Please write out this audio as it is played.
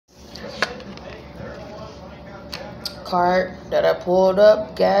card that I pulled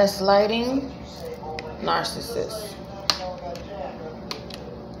up, gaslighting, narcissist,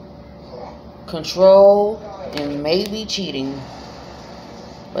 control, and maybe cheating.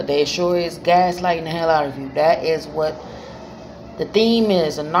 But they sure is gaslighting the hell out of you. That is what the theme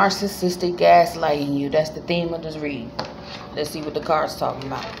is, a narcissistic gaslighting you. That's the theme of this read. Let's see what the card's talking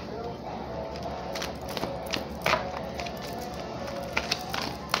about.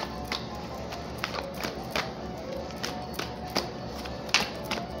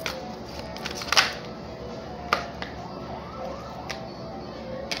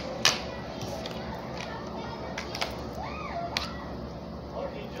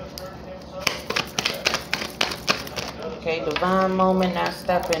 Okay, divine moment, not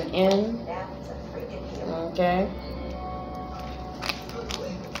stepping in. Okay.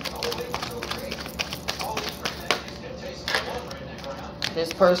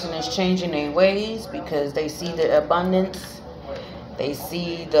 This person is changing their ways because they see the abundance. They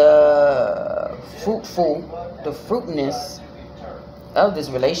see the fruitness of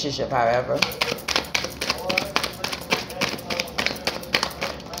this relationship, however.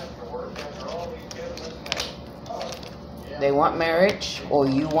 They want marriage, or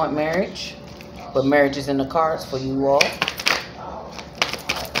you want marriage, but marriage is in the cards for you all.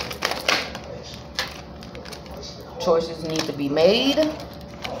 Choices need to be made.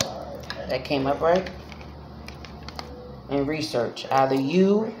 That came up right. And research. Either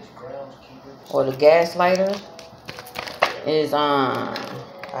you or the gaslighter is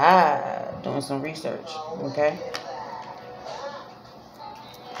doing some research. Okay.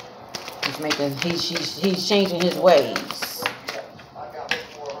 He's changing his ways.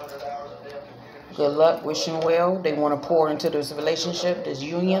 Good luck, wishing well. They want to pour into this relationship, this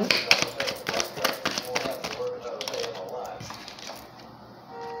union.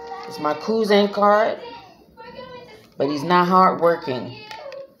 It's my cousin card, but he's not hardworking.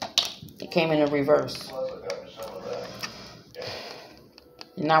 It came in the reverse.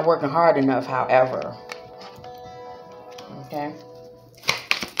 He's not working hard enough, however. Okay.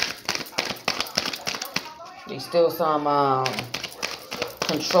 There's still some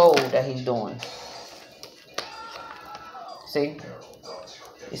control that he's doing. See?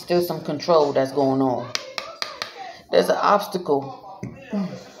 There's still some control that's going on. There's an obstacle.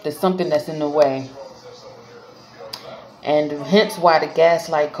 There's something that's in the way. And hence why the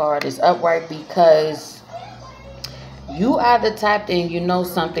gaslight card is upright, because you either tapped in, you know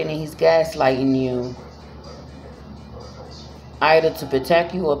something, and he's gaslighting you. Either to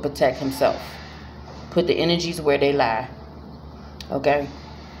protect you or protect himself. Put the energies where they lie. Okay?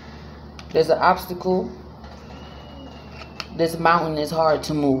 There's an obstacle. This mountain is hard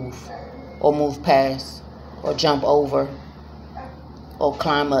to move, or move past, or jump over, or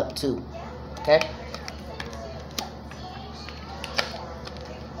climb up to. Okay?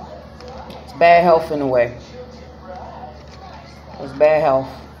 It's bad health in a way. It's bad health.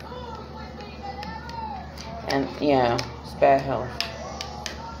 And yeah, it's bad health.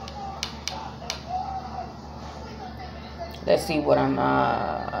 Let's see what I'm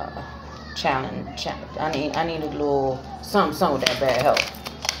challenge. I need a little something with that bad health.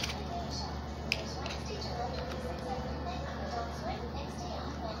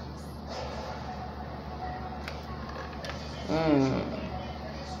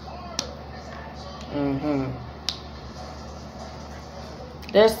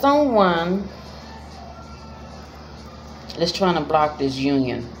 There's someone that's trying to block this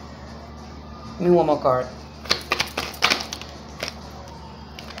union. Give me one more card.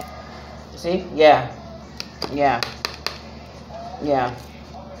 See? Yeah. Yeah. Yeah.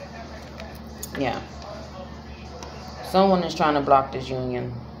 Yeah. Someone is trying to block this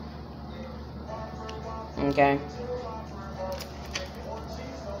union. Okay?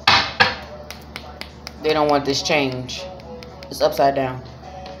 They don't want this change. It's upside down.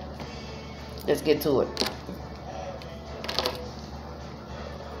 Let's get to it.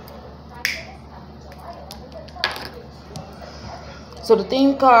 So the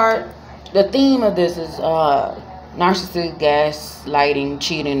theme card, the theme of this is narcissistic, gaslighting,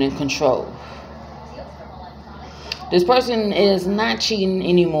 cheating, and control. This person is not cheating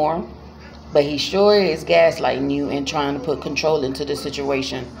anymore, but he sure is gaslighting you and trying to put control into the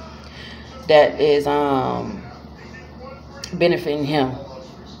situation that is benefiting him.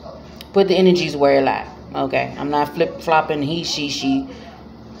 Put the energies where it lies. Okay, I'm not flip-flopping he, she,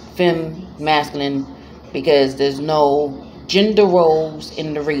 femme, masculine, because there's no gender roles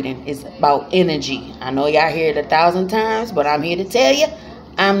in the reading. It's about energy. I know y'all hear it 1,000 times, but I'm here to tell you,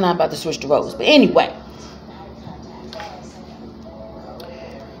 I'm not about to switch the roles. But anyway,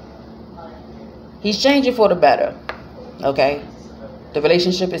 he's changing for the better. Okay? The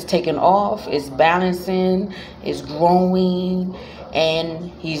relationship is taking off, it's balancing, it's growing,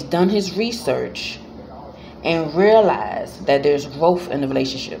 and he's done his research and realized that there's growth in the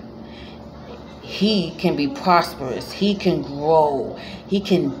relationship. He can be prosperous, he can grow, he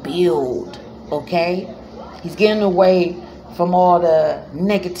can build, okay? He's getting away from all the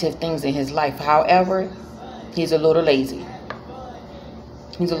negative things in his life. However, he's a little lazy.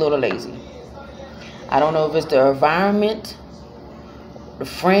 He's a little lazy. I don't know if it's the environment, the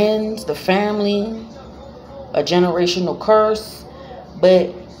friends, the family, a generational curse,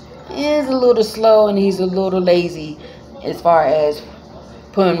 but he's a little slow and he's a little lazy as far as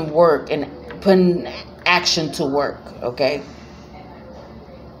putting work and putting action to work, okay?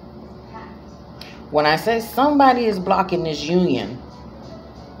 When I say somebody is blocking this union,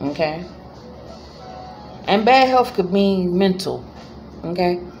 okay? And bad health could mean mental,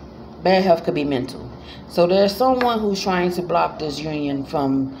 okay? Bad health could be mental. So there's someone who's trying to block this union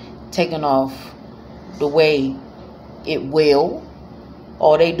from taking off the way it will.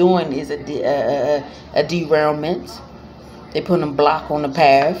 All they doing is a derailment. They putting a block on the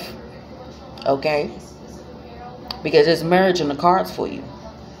path, okay? Because there's marriage in the cards for you.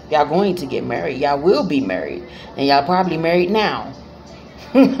 Y'all going to get married. Y'all will be married. And y'all probably married now.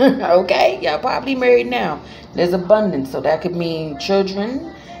 Okay? Y'all probably married now. There's abundance. So that could mean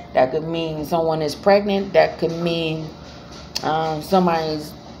children. That could mean someone is pregnant. That could mean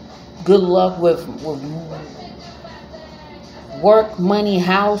somebody's good luck with work, money,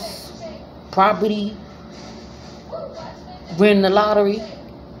 house, property, winning the lottery.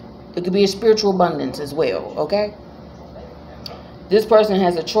 It could be a spiritual abundance as well, okay? This person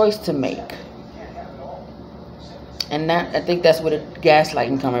has a choice to make. And that, I think that's where the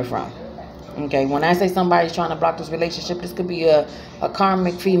gaslighting coming from. Okay, when I say somebody's trying to block this relationship, this could be a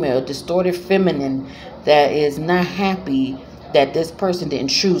karmic female, distorted feminine that is not happy that this person didn't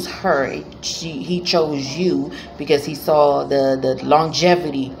choose her. He chose you because he saw the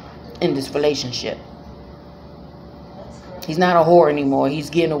longevity in this relationship. He's not a whore anymore. He's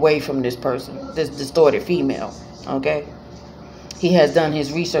getting away from this person, this distorted female. Okay? He has done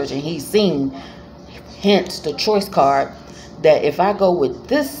his research and he's seen, hence the choice card, that if I go with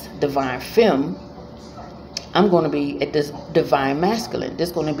this divine femme, I'm going to be at this divine masculine. This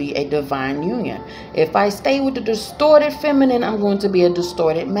is going to be a divine union. If I stay with the distorted feminine, I'm going to be a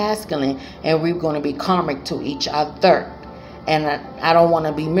distorted masculine. And we're going to be karmic to each other. And I don't want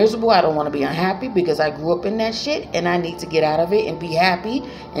to be miserable. I don't want to be unhappy because I grew up in that shit. And I need to get out of it and be happy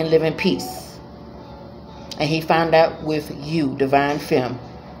and live in peace. And he found out with you, divine femme.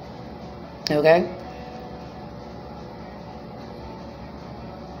 Okay?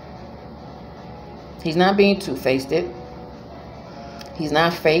 He's not being two-faced. He's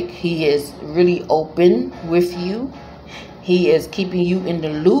not fake. He is really open with you. He is keeping you in the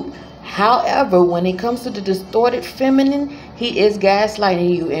loop. However, when it comes to the distorted feminine, he is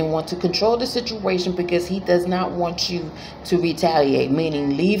gaslighting you and wants to control the situation because he does not want you to retaliate,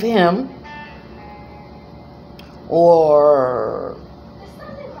 meaning leave him or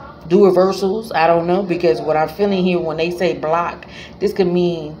do reversals. I don't know, because what I'm feeling here when they say block, this could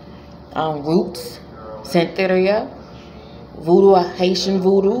mean roots, Santeria, voodoo, Haitian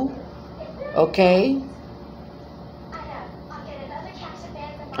voodoo, okay?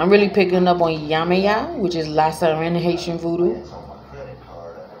 I'm really picking up on Yamaya, which is La Serena Haitian voodoo.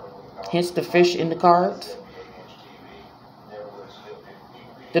 Hence the fish in the cards.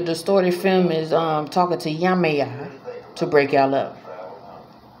 The distorted femme is talking to Yamaya to break y'all up.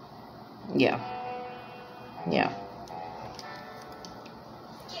 Yeah. Yeah.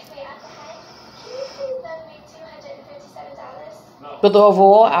 But the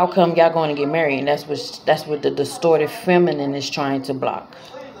overall outcome, y'all going to get married, and that's what the distorted feminine is trying to block.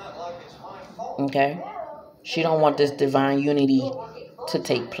 Okay? She don't want this divine unity to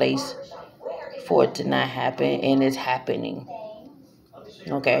take place for it to not happen, and it's happening.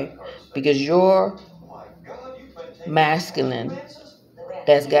 Okay? Because your masculine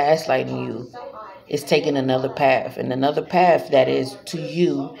that's gaslighting you is taking another path, and another path that is to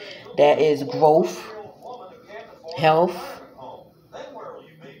you, that is growth, health,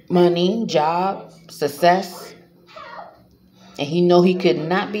 money, job, success. And he know he could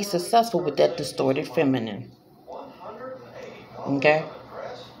not be successful with that distorted feminine. Okay?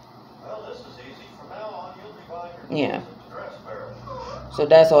 Yeah. So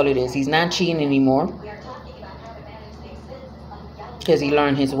that's all it is. He's not cheating anymore because he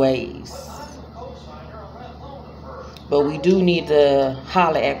learned his ways. But we do need to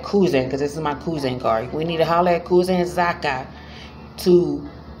holler at Kuzan, because this is my Kuzan card. We need to holler at Kuzan Zaka to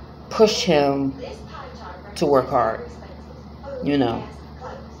push him to work hard. You know.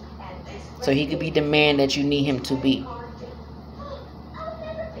 So he could be the man that you need him to be.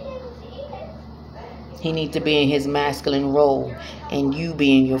 He needs to be in his masculine role and you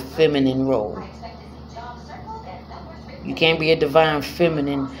be in your feminine role. You can't be a divine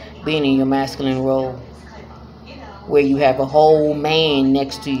feminine being in your masculine role where you have a whole man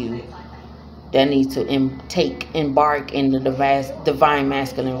next to you that needs to embark in the divine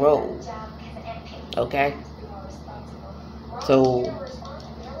masculine role. Okay? So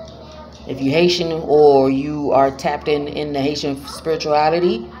if you're Haitian or you are tapped in the Haitian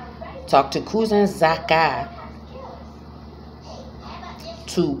spirituality, talk to Kuzan Zaka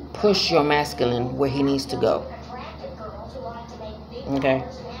to push your masculine where he needs to go. Okay?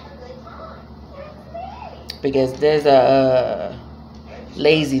 Because there's a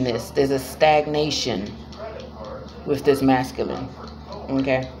laziness, there's a stagnation with this masculine.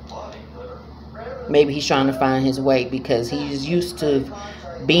 Okay? Maybe he's trying to find his way because he's used to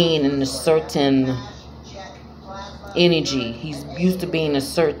being in a certain energy. He's used to being in a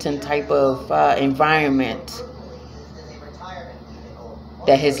certain type of environment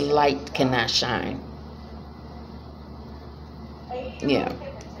that his light cannot shine. Yeah.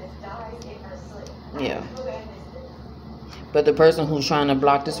 Yeah. But the person who's trying to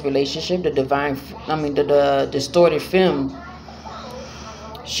block this relationship, the distorted femme,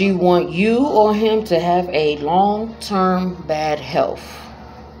 she want you or him to have a long-term bad health.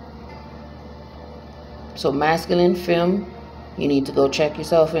 So masculine femme, you need to go check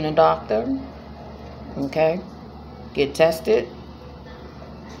yourself in a doctor. Okay? Get tested.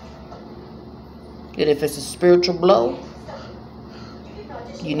 And if it's a spiritual blow,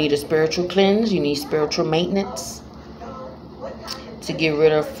 you need a spiritual cleanse. You need spiritual maintenance to get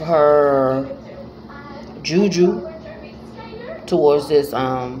rid of her juju towards this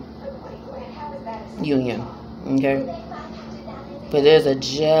union. Okay? But there's a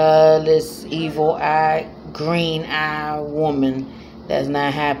jealous, evil-eyed, green-eyed woman that's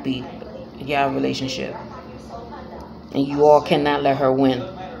not happy in y'all relationship. And you all cannot let her win.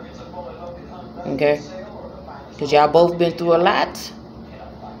 Okay? Because y'all both been through a lot.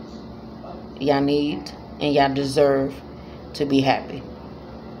 Y'all need and y'all deserve to be happy.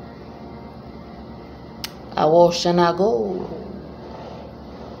 Awo Shanago.